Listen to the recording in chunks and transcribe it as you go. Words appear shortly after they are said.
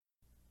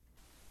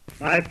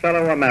My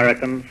fellow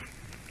Americans,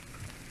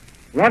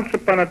 once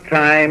upon a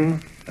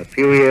time, a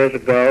few years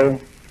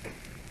ago,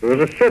 there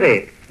was a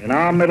city in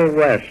our Middle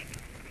West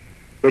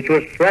which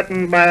was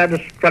threatened by a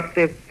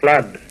destructive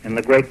flood in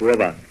the great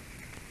river.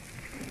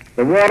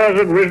 The waters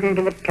had risen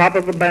to the top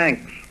of the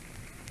banks.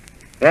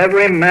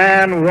 Every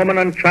man, woman,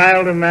 and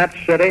child in that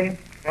city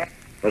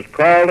was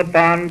called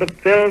upon to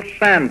fill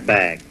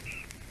sandbags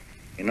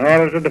in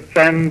order to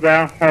defend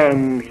their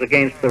homes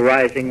against the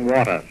rising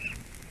waters.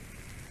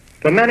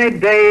 For many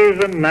days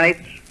and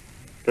nights,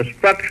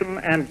 destruction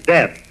and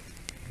death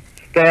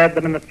stared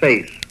them in the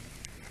face.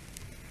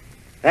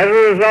 As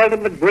a result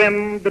of the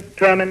grim,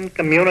 determined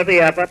community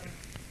effort,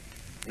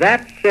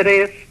 that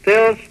city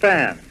still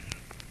stands.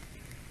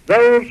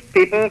 Those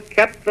people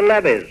kept the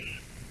levees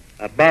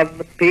above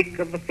the peak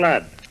of the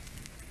flood.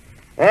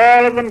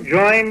 All of them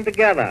joined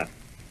together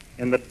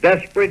in the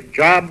desperate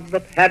job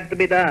that had to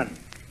be done.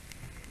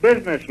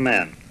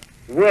 Businessmen,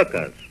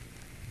 workers,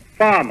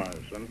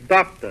 farmers and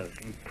doctors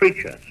and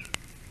preachers,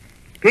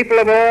 people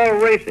of all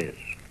races.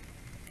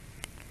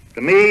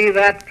 To me,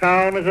 that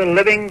town is a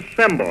living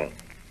symbol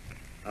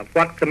of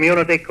what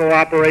community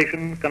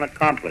cooperation can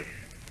accomplish.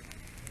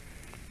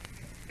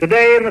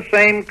 Today, in the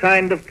same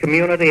kind of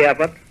community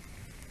effort,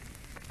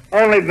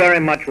 only very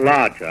much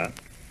larger,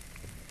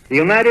 the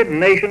United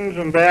Nations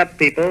and their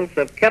peoples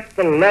have kept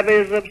the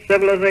levees of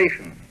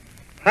civilization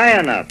high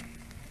enough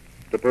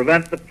to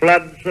prevent the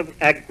floods of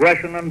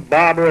aggression and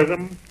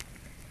barbarism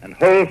and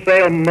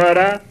wholesale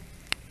murder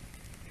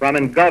from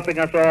engulfing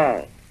us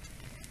all.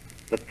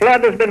 The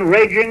flood has been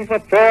raging for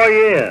 4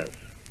 years.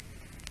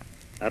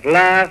 At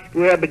last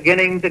we are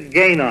beginning to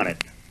gain on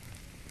it,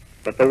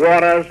 but the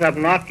waters have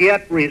not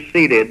yet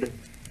receded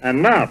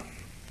enough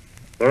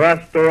for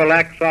us to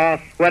relax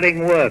our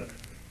sweating work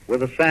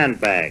with the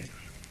sandbags.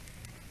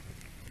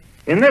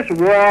 In this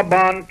war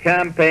bond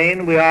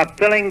campaign, we are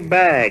filling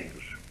bags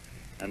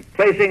and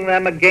placing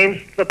them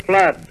against the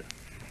flood,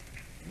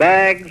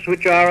 bags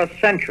which are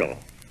essential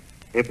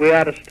if we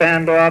are to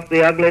stand off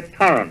the ugly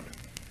torrent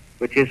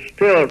which is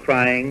still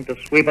trying to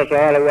sweep us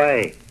all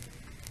away.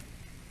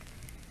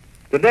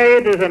 Today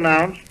it is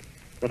announced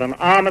that an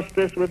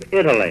armistice with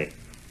Italy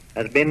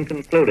has been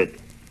concluded.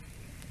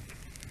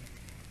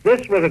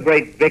 This was a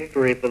great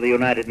victory for the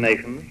United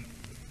Nations,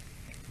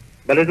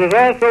 but it was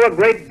also a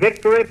great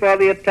victory for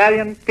the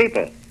Italian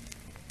people.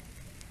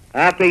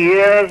 After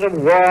years of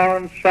war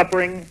and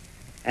suffering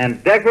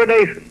and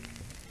degradation,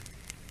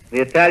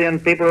 the Italian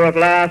people are at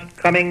last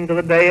coming to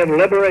the day of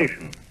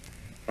liberation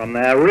from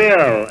their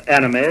real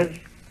enemies,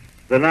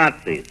 the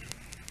Nazis.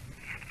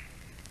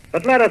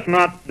 But let us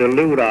not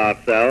delude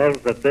ourselves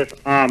that this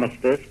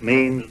armistice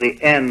means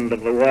the end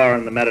of the war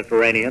in the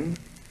Mediterranean.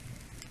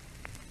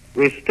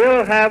 We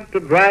still have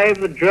to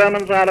drive the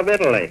Germans out of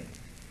Italy,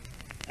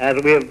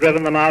 as we have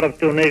driven them out of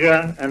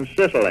Tunisia and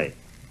Sicily.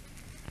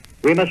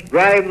 We must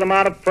drive them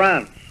out of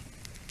France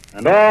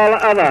and all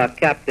other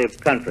captive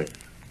countries,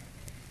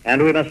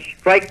 and we must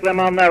strike them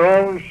on their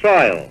own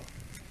soil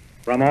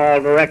from all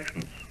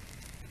directions.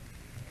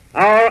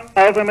 Our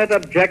ultimate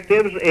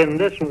objectives in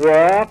this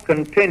war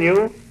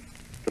continue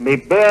to be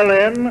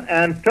Berlin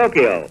and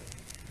Tokyo.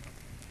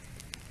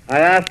 I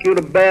ask you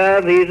to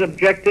bear these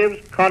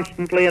objectives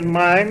constantly in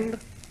mind,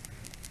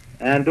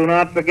 and do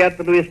not forget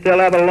that we still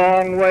have a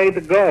long way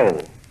to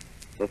go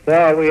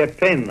before we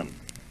attain them.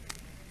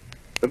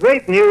 The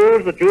great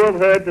news that you have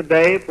heard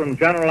today from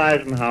General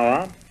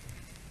Eisenhower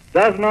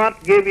does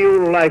not give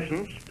you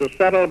license to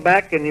settle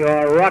back in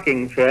your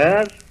rocking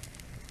chairs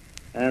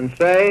and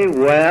say,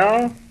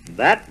 well,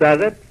 that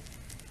does it.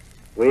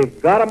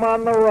 We've got 'em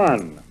on the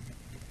run.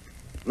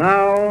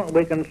 Now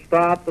we can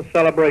start the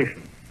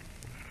celebration.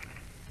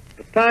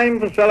 The time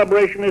for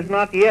celebration is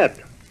not yet.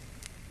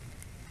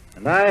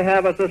 And I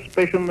have a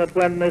suspicion that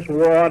when this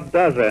war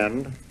does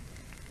end,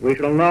 we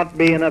shall not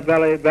be in a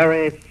very,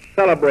 very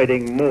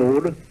celebrating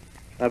mood,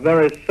 a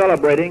very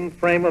celebrating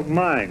frame of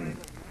mind.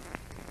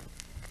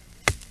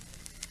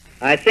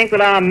 I think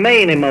that our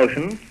main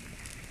emotion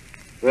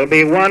will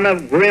be one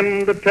of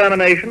grim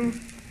determination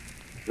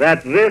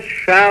that this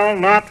shall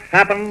not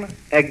happen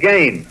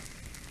again.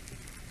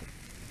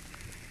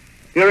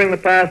 During the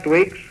past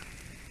weeks,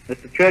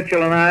 Mr.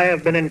 Churchill and I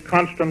have been in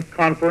constant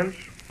conference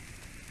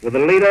with the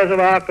leaders of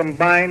our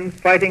combined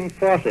fighting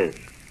forces.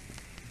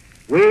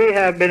 We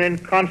have been in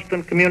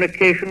constant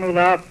communication with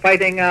our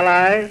fighting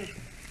allies,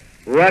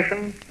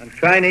 Russian and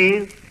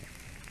Chinese,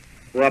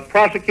 who are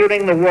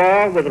prosecuting the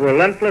war with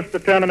relentless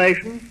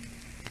determination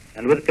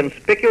and with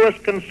conspicuous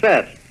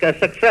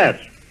success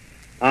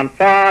on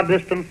far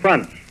distant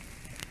fronts.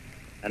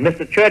 And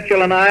Mr.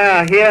 Churchill and I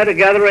are here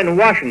together in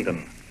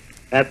Washington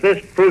at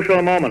this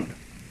crucial moment.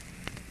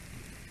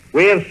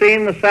 We have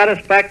seen the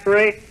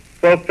satisfactory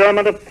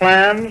fulfillment of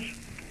plans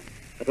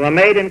that were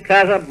made in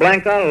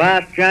Casablanca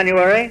last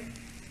January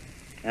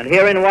and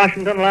here in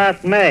Washington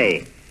last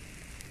May.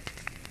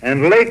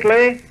 And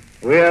lately,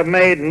 we have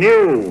made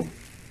new,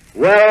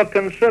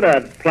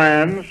 well-considered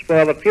plans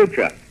for the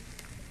future.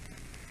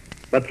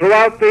 But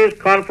throughout these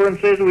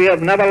conferences, we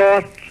have never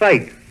lost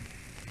sight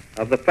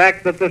of the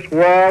fact that this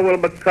war will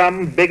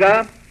become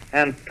bigger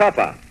and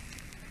tougher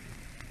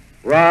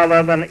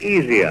rather than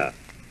easier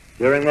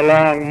during the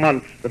long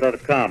months that are to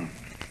come.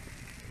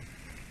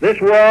 This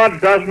war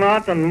does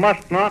not and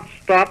must not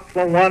stop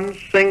for one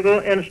single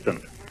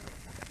instant.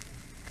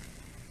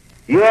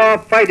 Your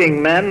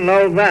fighting men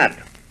know that.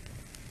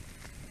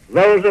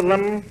 Those of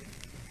them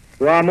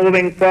who are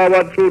moving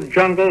forward through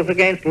jungles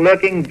against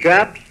lurking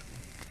Japs,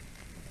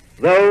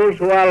 those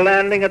who are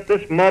landing at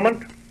this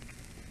moment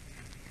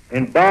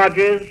in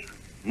barges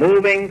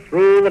moving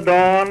through the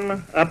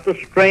dawn up the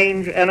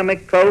strange enemy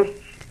coasts,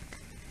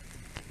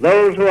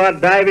 those who are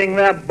diving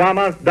their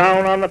bombers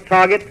down on the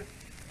target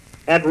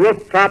at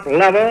rooftop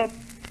level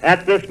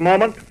at this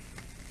moment,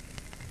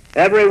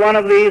 every one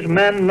of these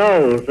men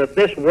knows that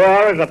this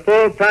war is a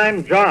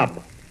full-time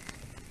job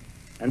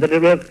and that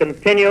it will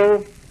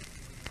continue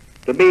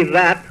to be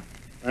that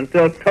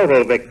until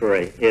total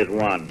victory is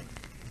won.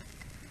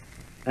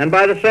 And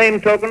by the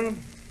same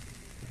token,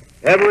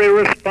 every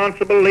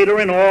responsible leader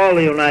in all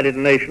the United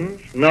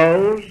Nations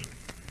knows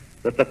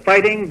that the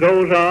fighting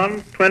goes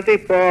on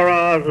 24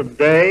 hours a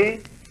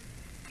day,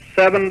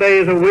 7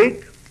 days a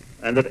week,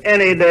 and that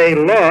any day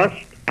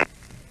lost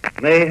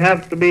may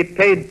have to be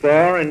paid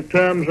for in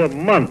terms of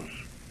months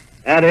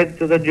added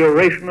to the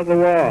duration of the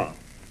war.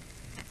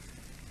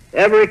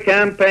 Every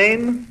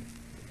campaign,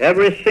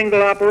 every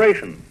single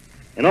operation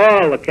in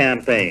all the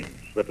campaigns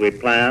that we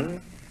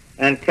plan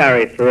and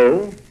carry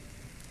through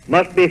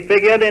must be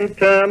figured in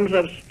terms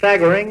of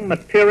staggering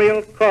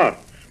material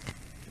costs.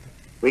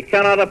 We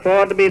cannot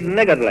afford to be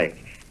niggardly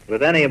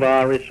with any of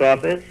our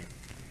resources,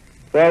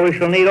 for we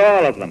shall need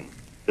all of them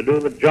to do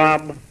the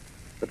job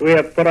that we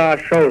have put our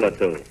shoulder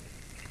to.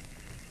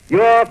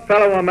 Your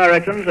fellow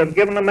Americans have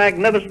given a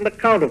magnificent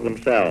account of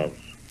themselves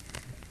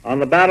on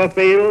the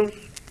battlefields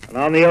and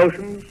on the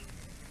oceans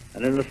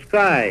and in the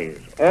skies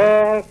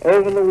all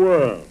over the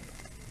world.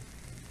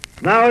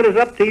 Now it is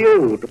up to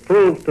you to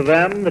prove to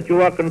them that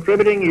you are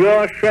contributing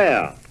your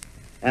share,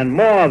 and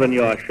more than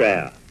your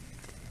share.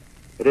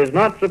 It is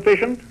not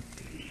sufficient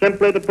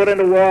simply to put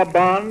into war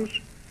bonds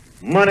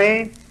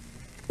money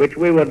which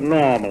we would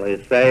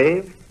normally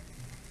save.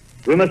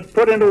 We must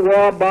put into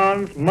war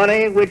bonds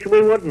money which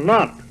we would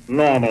not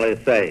normally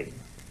save.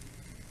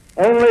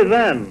 Only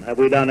then have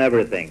we done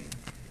everything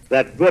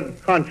that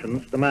good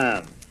conscience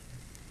demands.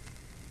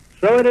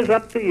 So it is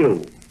up to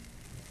you,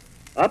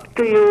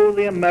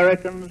 the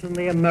Americans in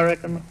the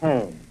American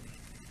homes,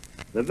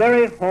 the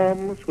very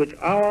homes which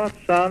our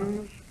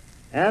sons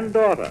and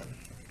daughters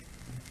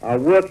are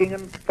working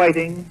and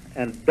fighting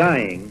and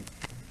dying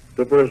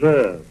to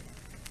preserve.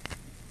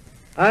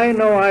 I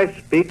know I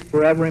speak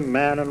for every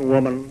man and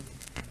woman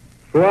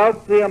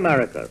throughout the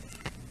Americas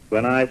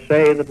when I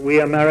say that we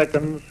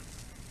Americans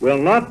will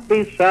not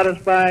be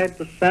satisfied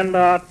to send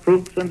our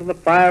troops into the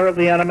fire of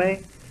the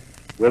enemy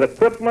with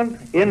equipment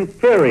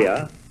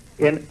inferior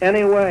in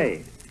any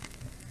way,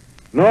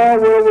 nor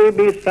will we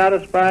be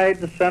satisfied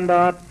to send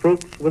our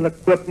troops with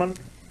equipment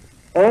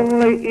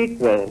only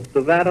equal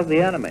to that of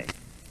the enemy.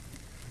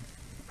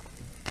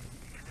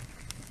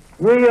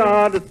 We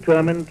are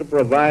determined to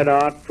provide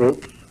our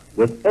troops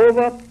with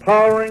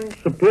overpowering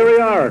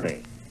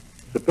superiority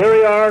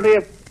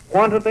of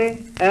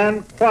quantity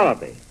and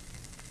quality.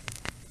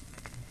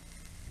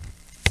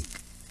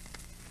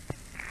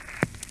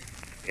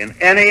 In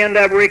any and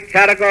every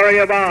category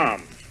of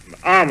arms and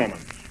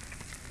armaments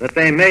that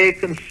they may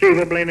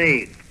conceivably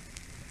need.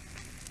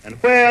 And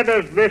where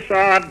does this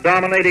our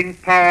dominating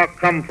power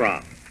come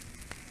from?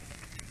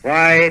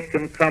 Why, it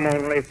can come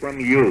only from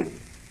you.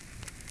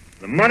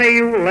 The money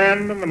you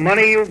lend and the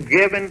money you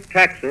give in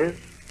taxes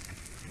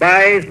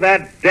buys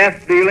that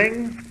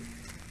death-dealing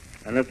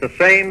and at the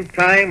same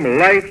time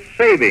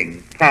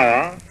life-saving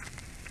power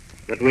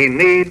that we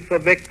need for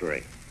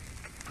victory.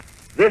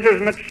 This is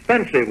an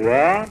expensive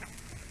war,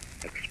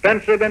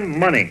 expensive in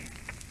money.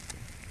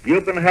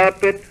 You can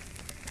help it,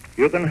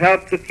 you can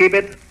help to keep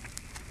it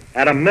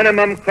at a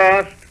minimum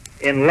cost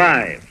in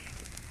lives.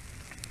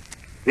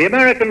 The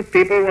American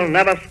people will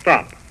never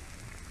stop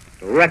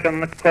to reckon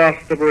the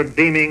cost of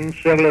redeeming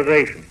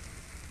civilization.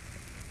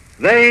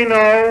 They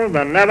know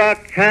there never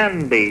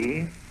can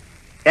be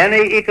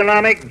any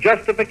economic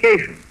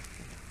justification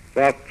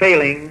for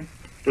failing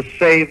to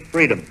save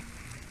freedom.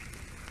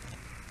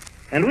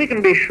 And we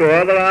can be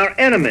sure that our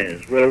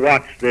enemies will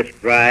watch this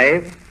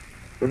drive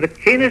with the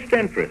keenest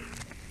interest.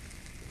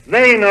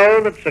 They know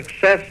that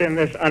success in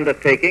this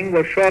undertaking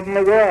will shorten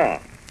the war.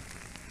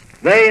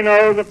 They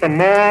know that the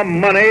more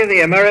money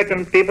the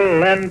American people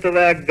lend to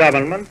their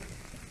government,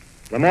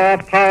 the more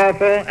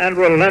powerful and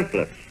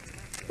relentless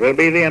will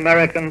be the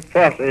American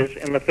forces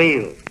in the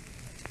field.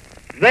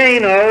 They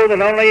know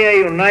that only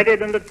a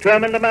united and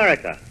determined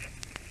America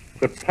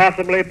could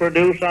possibly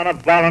produce on a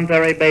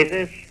voluntary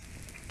basis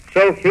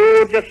so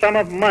huge a sum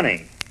of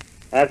money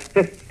as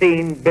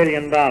 $15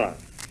 billion.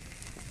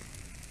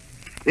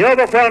 The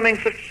overwhelming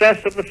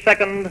success of the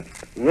second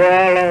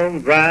war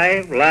loan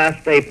drive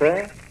last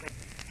April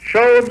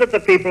showed that the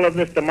people of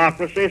this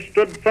democracy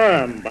stood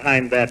firm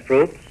behind their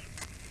troops.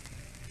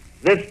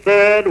 This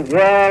third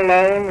war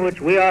loan,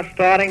 which we are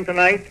starting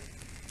tonight,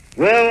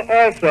 will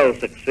also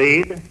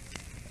succeed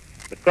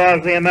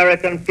because the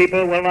American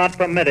people will not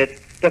permit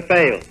it to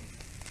fail.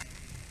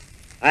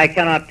 I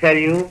cannot tell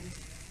you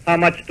how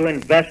much to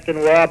invest in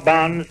war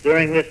bonds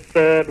during this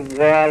third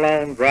war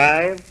loan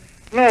drive.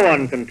 No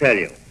one can tell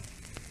you.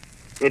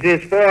 It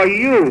is for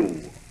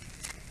you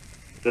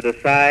to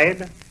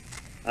decide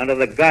under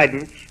the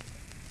guidance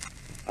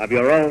of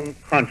your own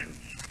conscience.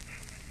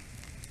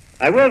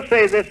 I will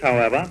say this,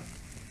 however,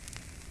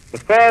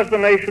 because the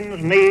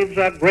nation's needs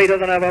are greater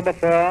than ever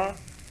before,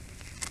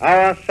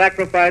 our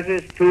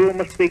sacrifices too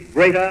must be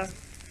greater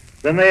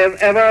than they have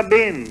ever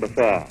been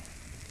before.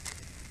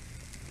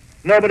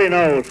 Nobody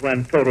knows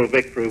when total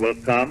victory will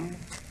come,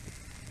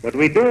 but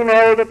we do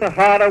know that the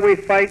harder we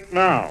fight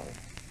now,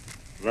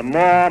 the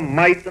more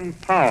might and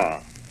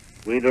power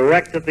we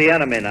direct at the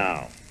enemy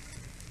now,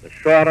 the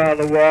shorter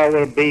the war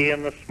will be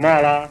and the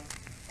smaller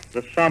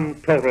the sum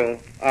total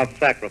of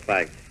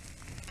sacrifice.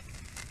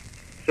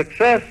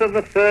 Success of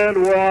the third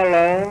war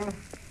loan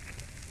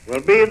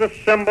will be the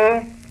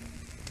symbol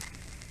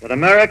that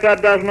America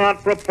does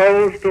not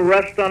propose to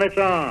rest on its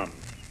arms,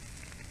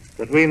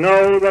 that we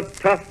know the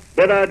tough,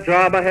 bitter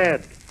job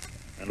ahead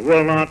and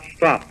will not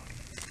stop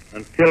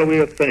until we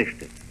have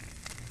finished it.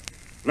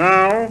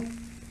 Now,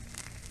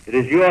 it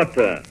is your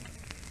turn.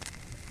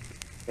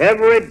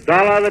 Every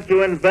dollar that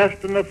you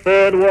invest in the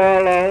third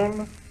war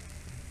loan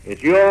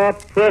is your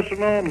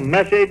personal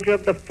message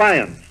of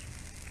defiance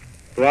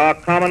to our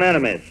common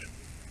enemies,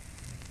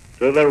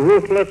 to the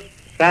ruthless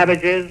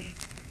savages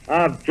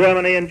of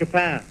Germany and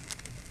Japan.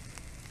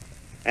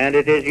 And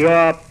it is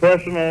your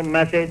personal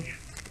message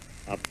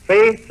of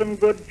faith and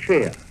good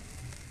cheer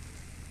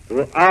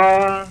to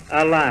our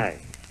allies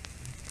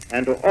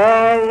and to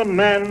all the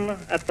men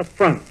at the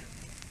front.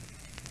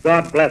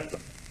 God bless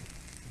them.